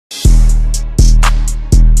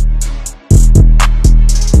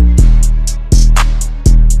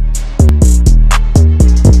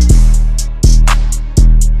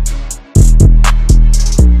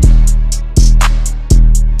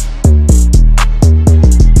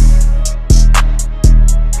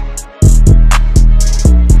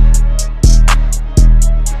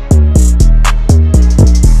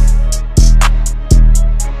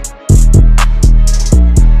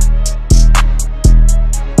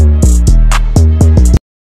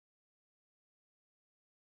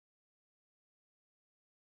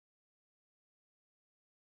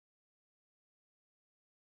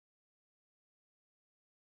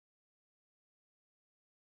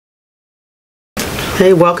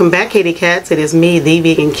Hey, welcome back, kitty cats. It is me, the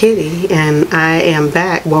vegan kitty, and I am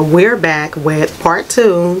back. Well, we're back with part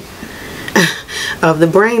 2 of the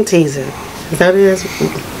brain teaser. Is that what it is?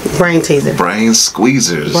 Brain teaser. Brain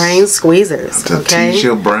squeezers. Brain squeezers. To okay? tease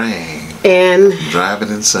your brain. And drive it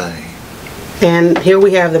insane. And here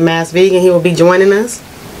we have the Masked Vegan. He will be joining us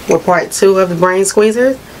with part 2 of the brain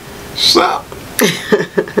squeezers. So.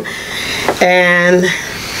 And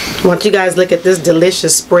I want you guys to look at this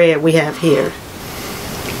delicious spread we have here.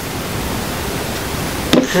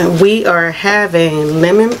 We are having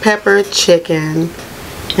lemon pepper chicken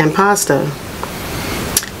and pasta.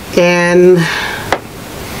 And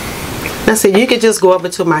let's see, you could just go over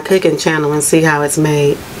to my cooking channel and see how it's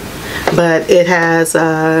made. But it has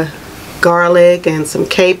garlic and some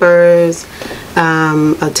capers,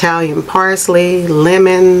 Italian parsley,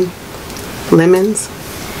 lemon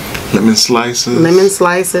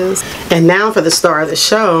slices. And now for the star of the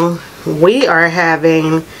show, we are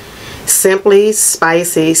having Simply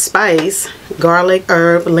Spicy Spice garlic,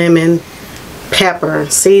 herb, lemon, pepper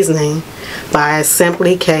seasoning by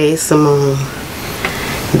Simply K Simone.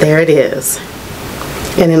 There it is.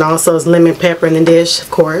 And then also is lemon pepper in the dish, of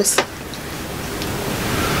course.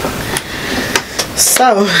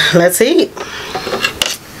 So let's eat.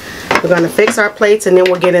 We're going to fix our plates and then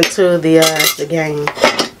we'll get into the game.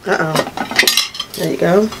 There you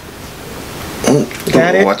go.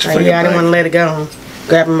 Got it? Watch I didn't want to let it go.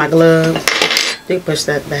 Grabbing my glove. You push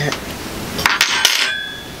that back.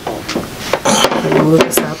 Move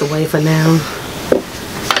this out the way for now.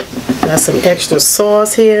 Got some extra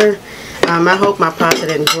sauce here. I hope my pasta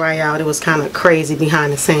didn't dry out. It was kind of crazy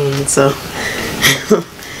behind the scenes. So,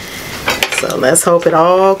 so let's hope it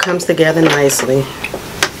all comes together nicely.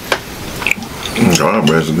 Garlic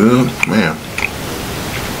bread's good, man.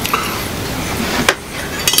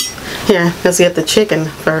 Here, let's get the chicken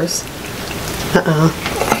first.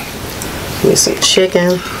 Give me some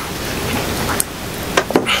chicken.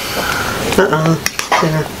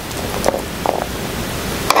 Here.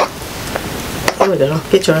 There we go.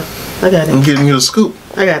 Get your. I got it. I'm getting you a scoop.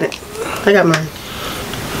 I got it. I got mine.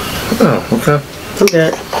 Oh, okay. I'm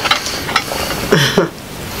good.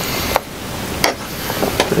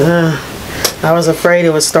 I was afraid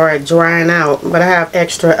it would start drying out, but I have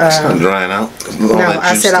extra. It's not drying out. No,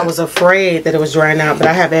 I said I was afraid that it was drying out, but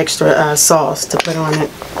I have extra sauce to put on it.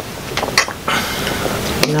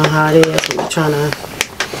 You know how it is when you're trying to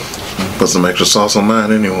put some extra sauce on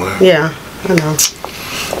mine anyway. Yeah, I know.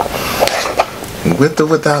 With or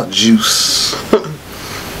without juice.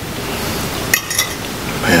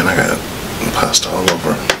 Man, I got pasta all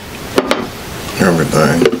over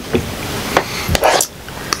everything.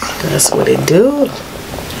 That's what it do.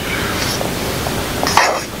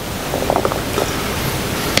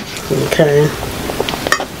 Okay.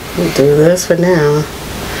 We'll do this for now.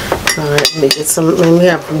 Alright, let me get some, and we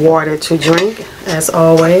have water to drink, as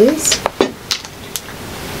always.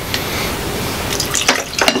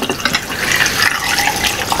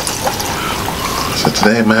 So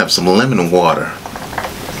today I'm going to have some lemon water.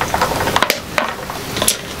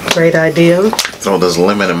 Great idea. Throw this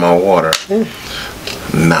lemon in my water.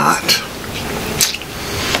 Not.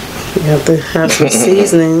 You have to have some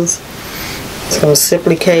seasonings. So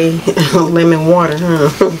Simply K lemon water, huh?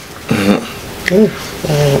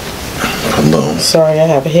 Hello. Sorry, I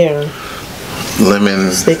have hair.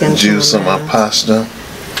 Lemon juice on my pasta.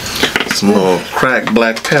 Some little cracked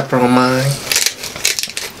black pepper on mine.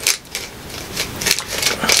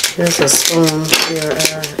 Here's a spoon for your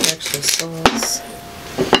extra sauce.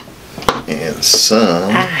 And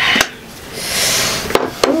some.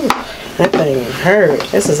 Ooh, that thing hurt.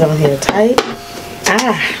 This is on here tight. A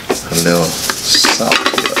little salt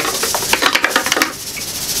here.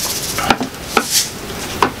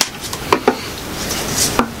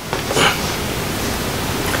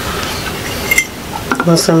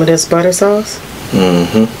 Want some of this butter sauce?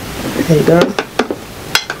 Mm-hmm. There you go.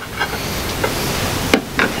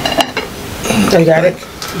 Oh, you got it?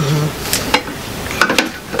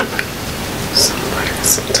 Some butter,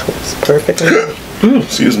 some toast. Perfectly.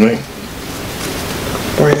 Excuse me.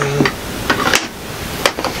 Brown.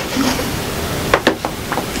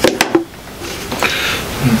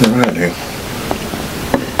 Alrighty.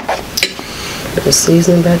 Put the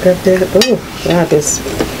seasoning back up there. Oh, God, this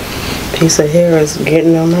piece of hair is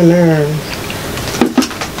getting on my nerves.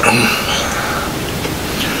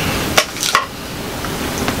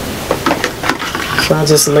 So I'll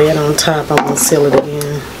just lay it on top. I'm going to seal it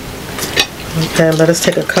again. Okay, let us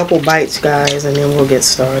take a couple bites, guys, and then we'll get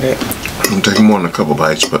started. I'm taking more than a couple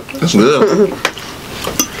bites, but it's good.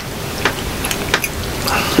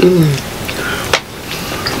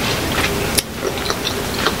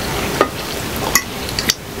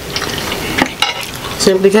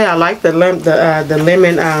 Simply K. I like the lemon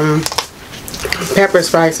pepper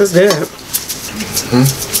spice. It's good.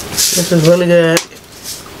 This is really good.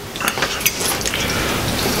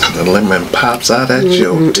 The lemon pops out at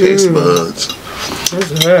your taste buds. That's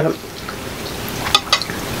good.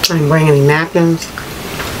 I didn't bring any napkins.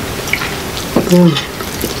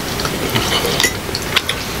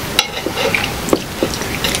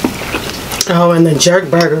 Oh, and the jerk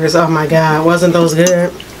burgers. Oh my God, wasn't those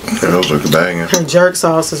good? Yeah, those look banging. The jerk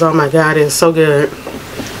sauces. Oh my God, it's so good.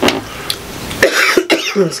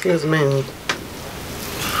 Excuse me.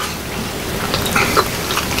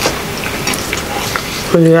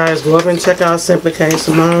 You guys go up and check out Simply K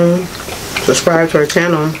Simone. Subscribe to her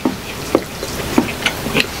channel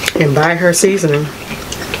and buy her seasoning.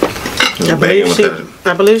 I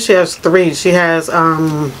believe she has 3. She has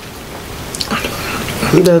the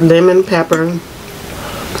lemon pepper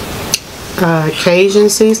Cajun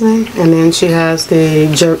seasoning, and then she has the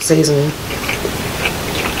jerk seasoning.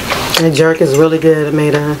 The jerk is really good. It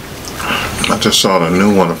made a. I just saw the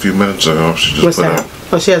new one a few minutes ago. She just What's put that? out.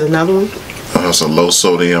 Oh, she has another one. It's a low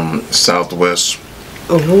sodium Southwest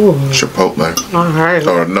Ooh. Chipotle. All right.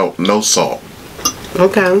 Or no salt.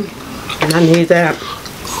 Okay. I need that.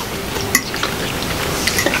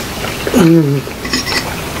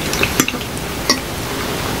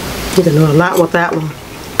 You can do a lot with that one.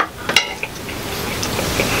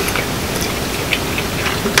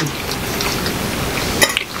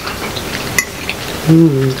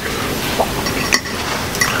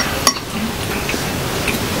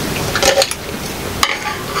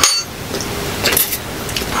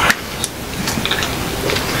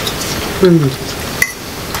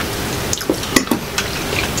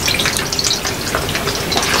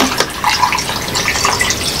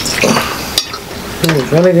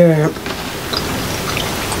 It's really good.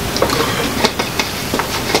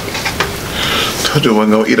 Told you I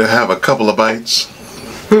wasn't gonna have a couple of bites.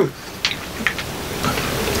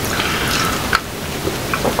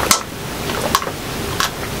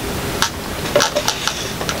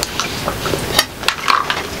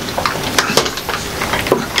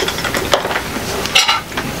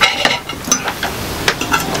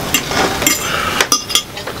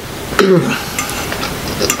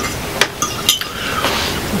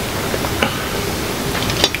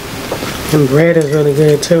 And bread is really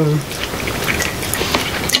good too.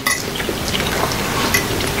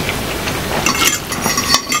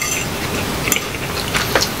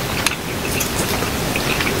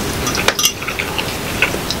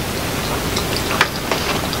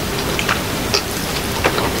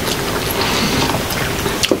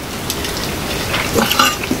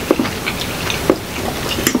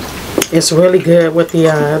 It's really good with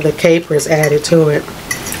the capers added to it.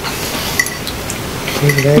 I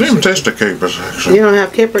didn't even taste the capers, actually. You don't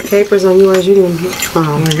have capers on yours? You didn't.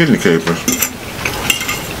 I didn't get any capers.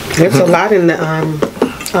 There's a lot in the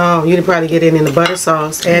oh, you didn't probably get it in the butter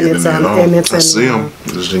sauce, and it's I see them.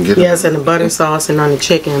 Just didn't get it. Yes, in the butter sauce and on the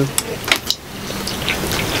chicken.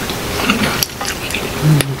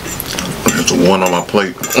 There's one on my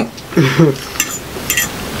plate.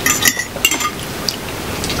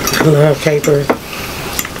 I love capers.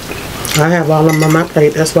 I have all of them on my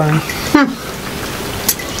plate. That's why.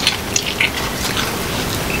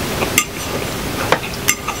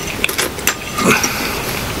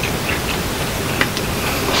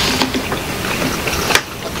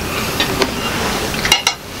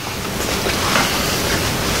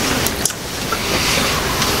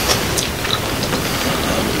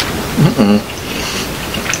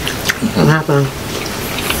 What happened?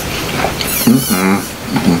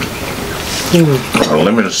 A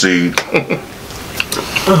lemon seed.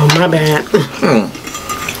 Oh, my bad.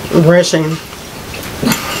 Rushing.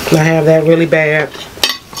 I have that really bad.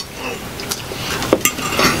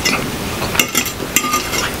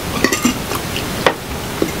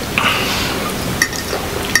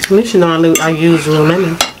 At least you know I use real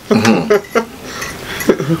lemon.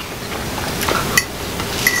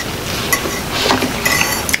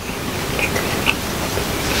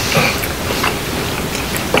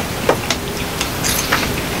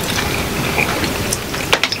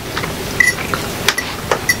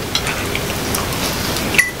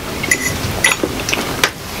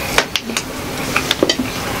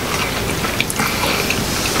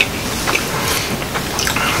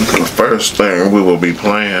 First thing we will be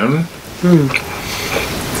playing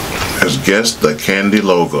is guess the candy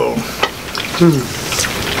logo.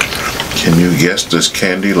 Can you guess this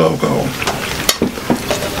candy logo?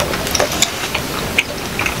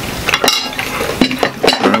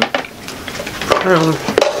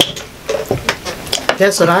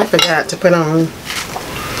 Guess what I forgot to put on?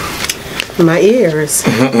 My ears.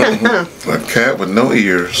 A cat with no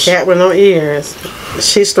ears. Cat with no ears.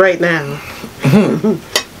 She's straight now.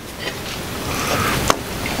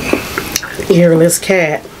 Earless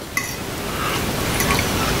cat.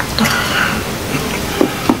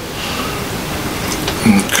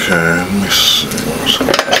 Okay, let me see.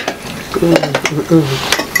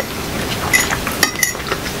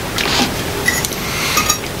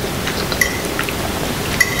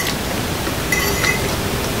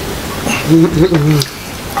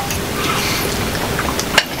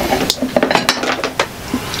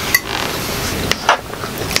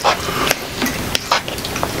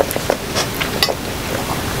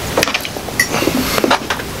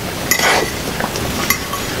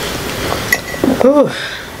 Ooh,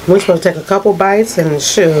 we're supposed to take a couple bites and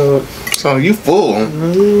shoot. So you full?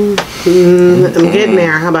 I'm getting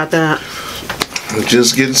there. How about that? I'm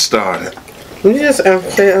just getting started. You just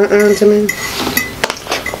say to me.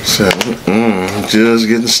 So, just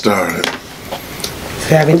getting started.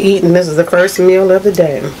 Haven't eaten. This is the first meal of the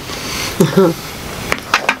day.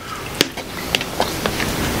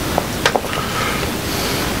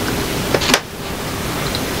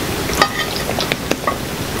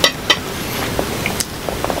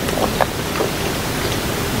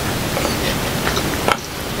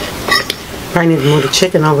 I need to move the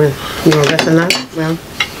chicken over. You know, that's enough? Well,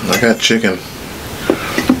 I got chicken.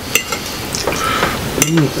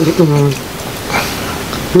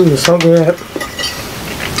 So good.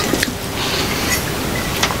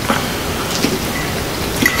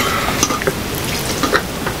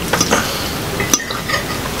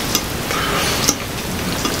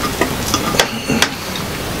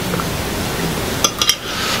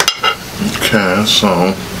 Okay, so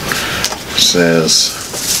it says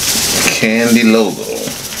candy logo.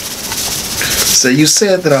 So you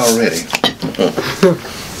said that already.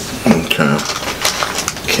 Okay.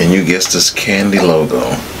 Can you guess this candy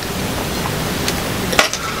logo?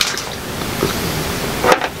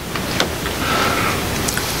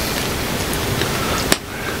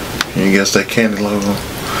 Can you guess that candy logo?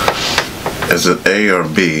 Is it A or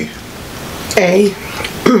B? A.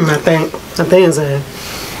 I think it's A.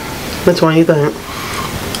 Which one you think?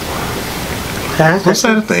 What's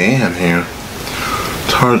that at the end here?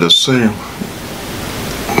 It's hard to see.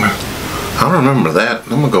 I don't remember that.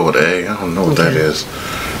 I'm gonna go with A. I don't know what that is.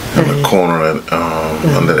 In the corner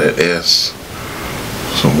under that S.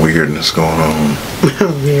 Some weirdness going on.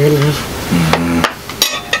 Weirdness.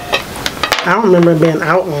 I don't remember it being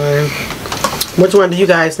outlined. Which one do you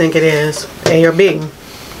guys think it is? A or B?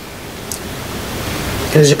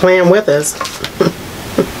 Because you're playing with us.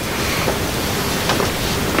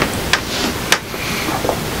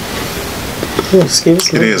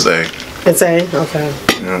 Excuse me. It is A. It's A? Okay.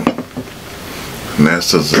 Yeah.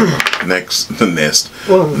 Next is Next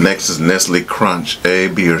is Nestle Crunch. A,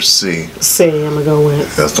 B, or C? C, I'm gonna go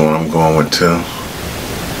with. That's the one I'm going with too.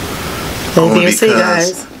 A, B, or C,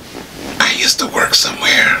 guys. I used to work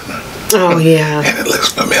somewhere. Oh yeah. And it looks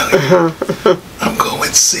familiar. I'm going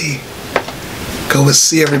with C. Go with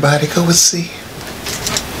C, everybody. Go with C.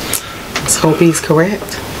 Let's hope he's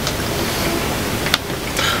correct.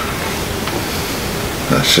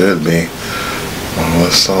 I should be. Well,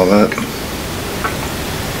 let's saw that.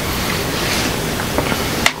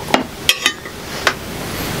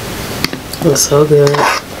 It's so good.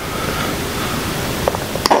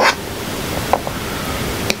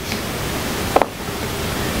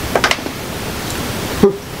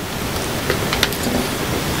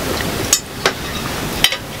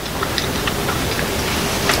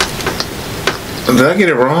 Did I get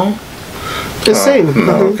it wrong? Let's see.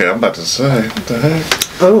 No, okay, I'm about to say. What the heck?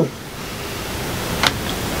 Oh.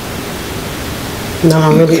 No,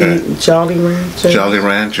 I'm really eating Jolly Rancher. Jolly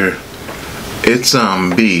Rancher. It's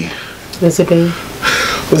B. Is it B?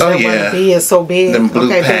 Is that yeah. why B is so big? Them blue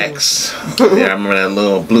packs. Yeah, I remember that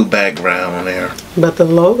little blue background on there. But the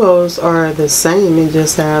logos are the same. It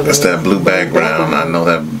just have. It's that blue background. I know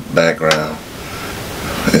that background.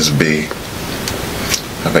 It's B.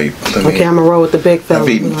 I've eaten plenty. Okay, I'm gonna roll with the big fella. I've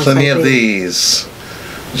eaten plenty of these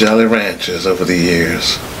Jolly Ranchers over the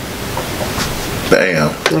years.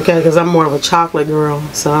 Damn. Okay, because I'm more of a chocolate girl,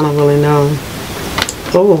 so I don't really know.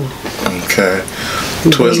 Oh. Okay.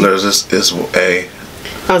 Twizzlers is A.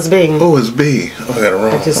 Oh, it's B. Oh, it's B. Oh, I got it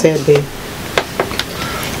wrong. I just said B.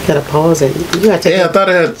 Gotta pause it. You gotta take I thought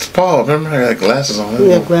it had pause. Remember, I got glasses on. You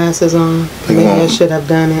have glasses on. Maybe I should have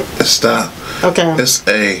done it. Stop. Okay. It's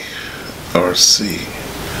A or C.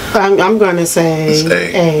 I'm going to say it's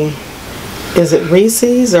A. Is it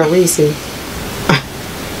Reese's or Reese?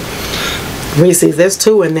 Reese's. There's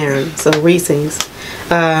two in there, so Reese's.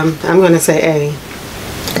 I'm going to say A.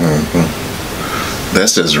 That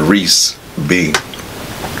says Reese B.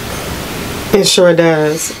 It sure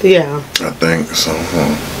does. Yeah. I think so.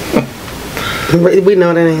 We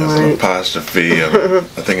know that ain't There's an right. apostrophe. I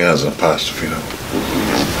think it has an apostrophe though.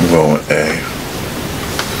 I'm going with A.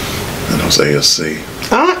 And it was A or C.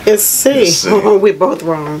 Ah, it's C. It's C. We both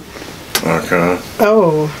wrong. Okay.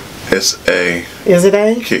 Oh. It's A. Is it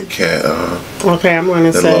A? Kit Kat. Okay, I'm going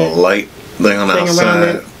to That say. little light thing on the Thing around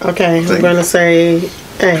outside. it. Okay, I'm going to say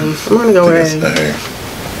A. I'm going to go I with think A.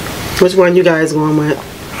 it's A. Which one you guys going with?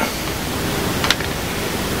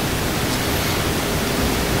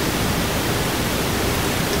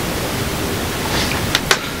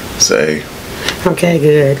 It's A. Okay,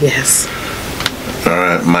 good. Yes. All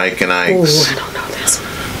right, Mike and Ooh, Ike's. I don't know this one.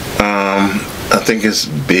 I think it's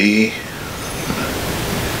B.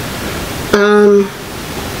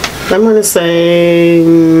 I'm going to say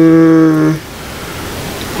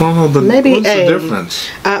Oh, but maybe what's A. the difference?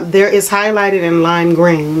 There is highlighted in lime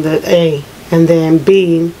green, the A, and then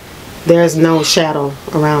B, there's no shadow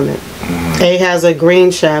around it. A has a green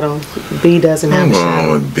shadow, B doesn't have I'm a going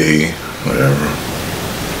shadow. with B. Whatever.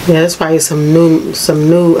 Yeah, that's probably some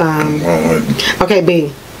new. I'm going with, Okay,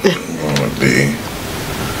 B. I'm going with B.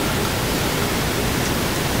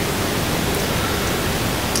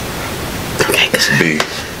 Okay, It's B.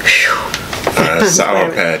 Alright,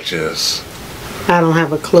 Sour Patches. I don't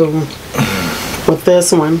have a clue with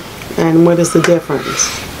this one. And what is the difference?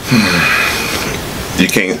 You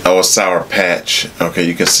can't. Oh, a Sour Patch. Okay,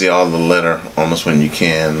 you can see all the letter almost when you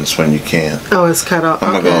can. It's when you can't. Oh, it's cut off.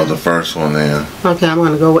 I'm gonna go with the first one then, Okay, I'm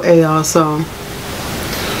gonna go with A also.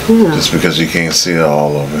 Yeah. just because you can't see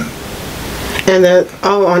all of it. And the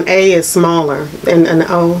O on A is smaller than an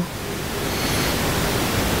O.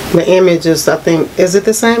 The image is, I think, is it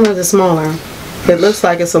the same or is it smaller? It looks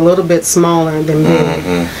like it's a little bit smaller than B.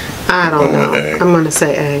 I don't know. A. I'm gonna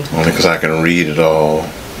say A. Only because I can read it all.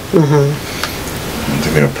 I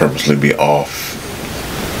think they'll purposely be off.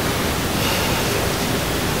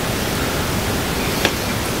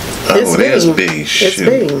 It's Oh, it is B. B. It's Shoot.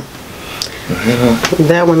 B. Yeah.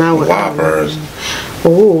 That one I would. Whoppers.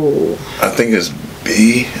 Ooh. I think it's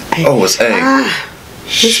B. Oh, it's A. Ah,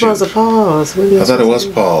 this Shoot. was a pause. What I is thought it was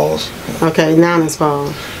pause. Okay, now it's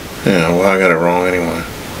pause. Yeah, well, I got it wrong anyway.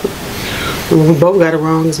 We both got it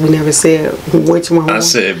wrong because we never said which one. I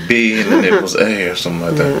said B and then it was A or something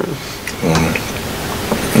like that.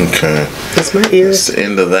 Okay. That's my That's ears. the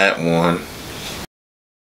end of that one.